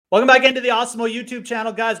Welcome back into the Awesemo YouTube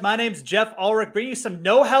channel, guys. My name's Jeff Ulrich, bringing you some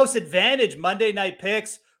No House Advantage Monday night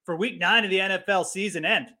picks for Week 9 of the NFL season.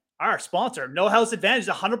 And our sponsor, No House Advantage, is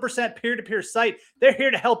a 100% peer-to-peer site. They're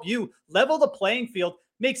here to help you level the playing field,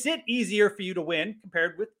 makes it easier for you to win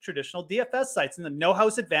compared with traditional DFS sites. And the No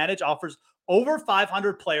House Advantage offers over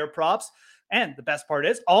 500 player props. And the best part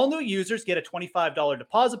is all new users get a $25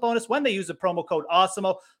 deposit bonus when they use the promo code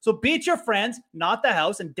AWESEMO. So beat your friends, not the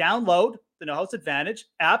house, and download the No House Advantage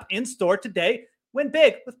app in store today. Win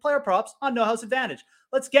big with player props on No House Advantage.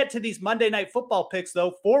 Let's get to these Monday Night Football picks,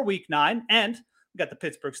 though, for Week 9. And we got the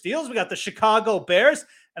Pittsburgh Steelers. We got the Chicago Bears.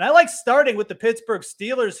 And I like starting with the Pittsburgh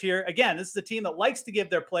Steelers here. Again, this is a team that likes to give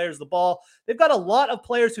their players the ball. They've got a lot of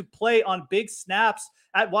players who play on big snaps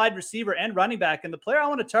at wide receiver and running back. And the player I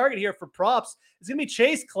want to target here for props is going to be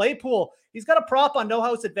Chase Claypool. He's got a prop on No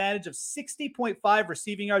House Advantage of 60.5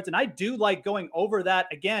 receiving yards. And I do like going over that.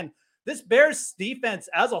 Again, this Bears defense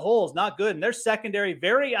as a whole is not good. And their secondary,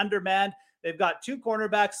 very undermanned. They've got two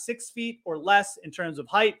cornerbacks, 6 feet or less in terms of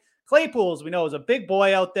height. Claypool, as we know, is a big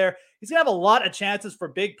boy out there. He's going to have a lot of chances for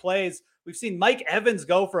big plays. We've seen Mike Evans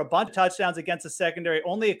go for a bunch of touchdowns against the secondary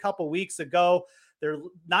only a couple weeks ago. They're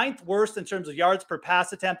 9th worst in terms of yards per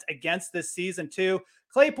pass attempt against this season, too.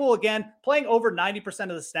 Claypool, again, playing over 90%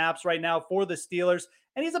 of the snaps right now for the Steelers.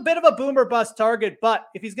 And he's a bit of a boomer bust target, but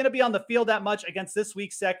if he's going to be on the field that much against this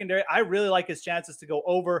week's secondary, I really like his chances to go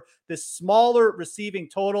over this smaller receiving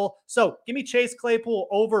total. So give me Chase Claypool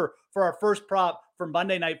over for our first prop for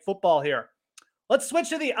Monday Night Football here. Let's switch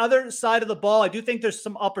to the other side of the ball. I do think there's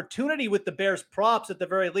some opportunity with the Bears props at the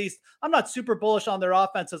very least. I'm not super bullish on their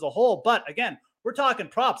offense as a whole, but again, we're talking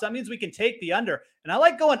props. That means we can take the under. And I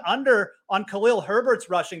like going under on Khalil Herbert's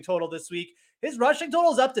rushing total this week. His rushing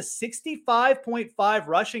total is up to 65.5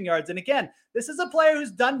 rushing yards. And again, this is a player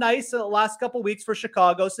who's done nice in the last couple of weeks for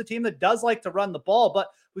Chicago. It's a team that does like to run the ball, but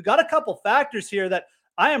we've got a couple factors here that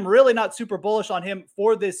I am really not super bullish on him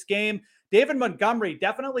for this game. David Montgomery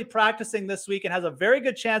definitely practicing this week and has a very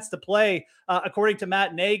good chance to play, according to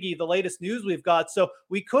Matt Nagy, the latest news we've got. So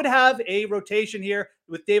we could have a rotation here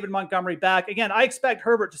with David Montgomery back. Again, I expect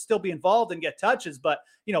Herbert to still be involved and get touches, but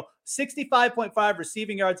 65.5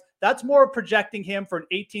 receiving yards, that's more projecting him for an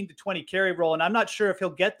 18 to 20 carry role. And I'm not sure if he'll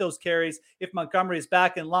get those carries if Montgomery is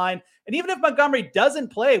back in line. And even if Montgomery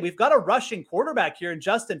doesn't play, we've got a rushing quarterback here in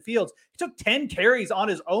Justin Fields. He took 10 carries on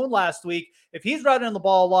his own last week. If he's running the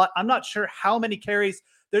ball a lot, I'm not sure how many carries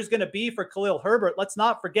there's going to be for Khalil Herbert. Let's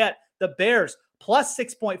not forget the Bears plus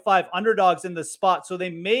 6.5 underdogs in this spot. So they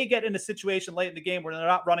may get in a situation late in the game where they're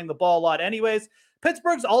not running the ball a lot anyways.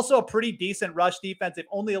 Pittsburgh's also a pretty decent rush defense. They've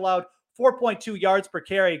only allowed 4.2 yards per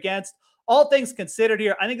carry against. All things considered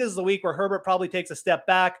here, I think this is a week where Herbert probably takes a step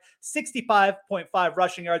back. 65.5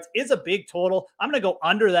 rushing yards is a big total. I'm going to go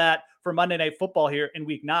under that for Monday Night Football here in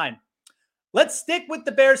Week 9. Let's stick with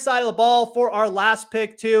the Bears side of the ball for our last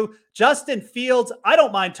pick, too. Justin Fields, I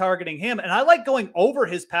don't mind targeting him, and I like going over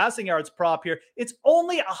his passing yards prop here. It's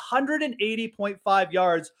only 180.5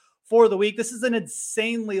 yards for the week. This is an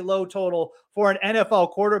insanely low total for an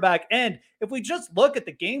NFL quarterback. And if we just look at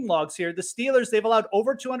the game logs here, the Steelers, they've allowed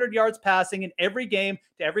over 200 yards passing in every game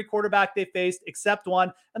to every quarterback they faced except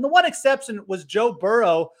one. And the one exception was Joe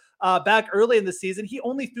Burrow back early in the season. He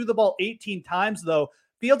only threw the ball 18 times, though.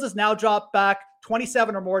 Fields has now dropped back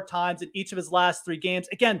 27 or more times in each of his last 3 games.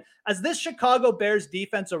 Again, as this Chicago Bears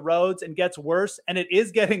defense erodes and gets worse, and it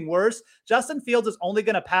is getting worse, Justin Fields is only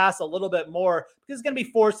going to pass a little bit more because he's going to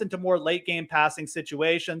be forced into more late game passing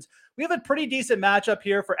situations. We have a pretty decent matchup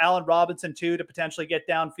here for Allen Robinson, too, to potentially get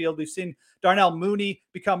downfield. We've seen Darnell Mooney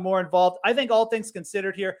become more involved. I think all things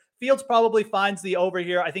considered here, Fields probably finds the over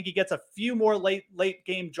here. I think he gets a few more late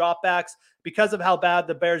game dropbacks because of how bad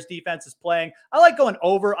the Bears defense is playing. I like going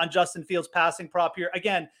over on Justin Fields' passing prop here.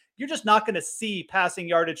 Again, you're just not going to see passing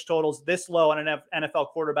yardage totals this low on an NFL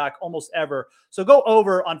quarterback almost ever. So go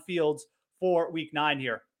over on Fields for Week 9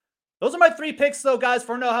 here. Those are my 3 picks, though, guys,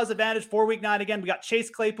 for No House Advantage for Week 9. Again, we got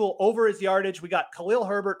Chase Claypool over his yardage. We got Khalil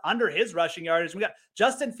Herbert under his rushing yardage. We got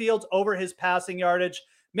Justin Fields over his passing yardage.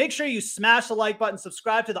 Make sure you smash the like button,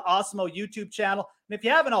 subscribe to the Awesemo YouTube channel. And if you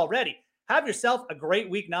haven't already, have yourself a great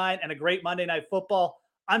Week 9 and a great Monday Night Football.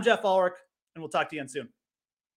 I'm Jeff Ulrich, and we'll talk to you again soon.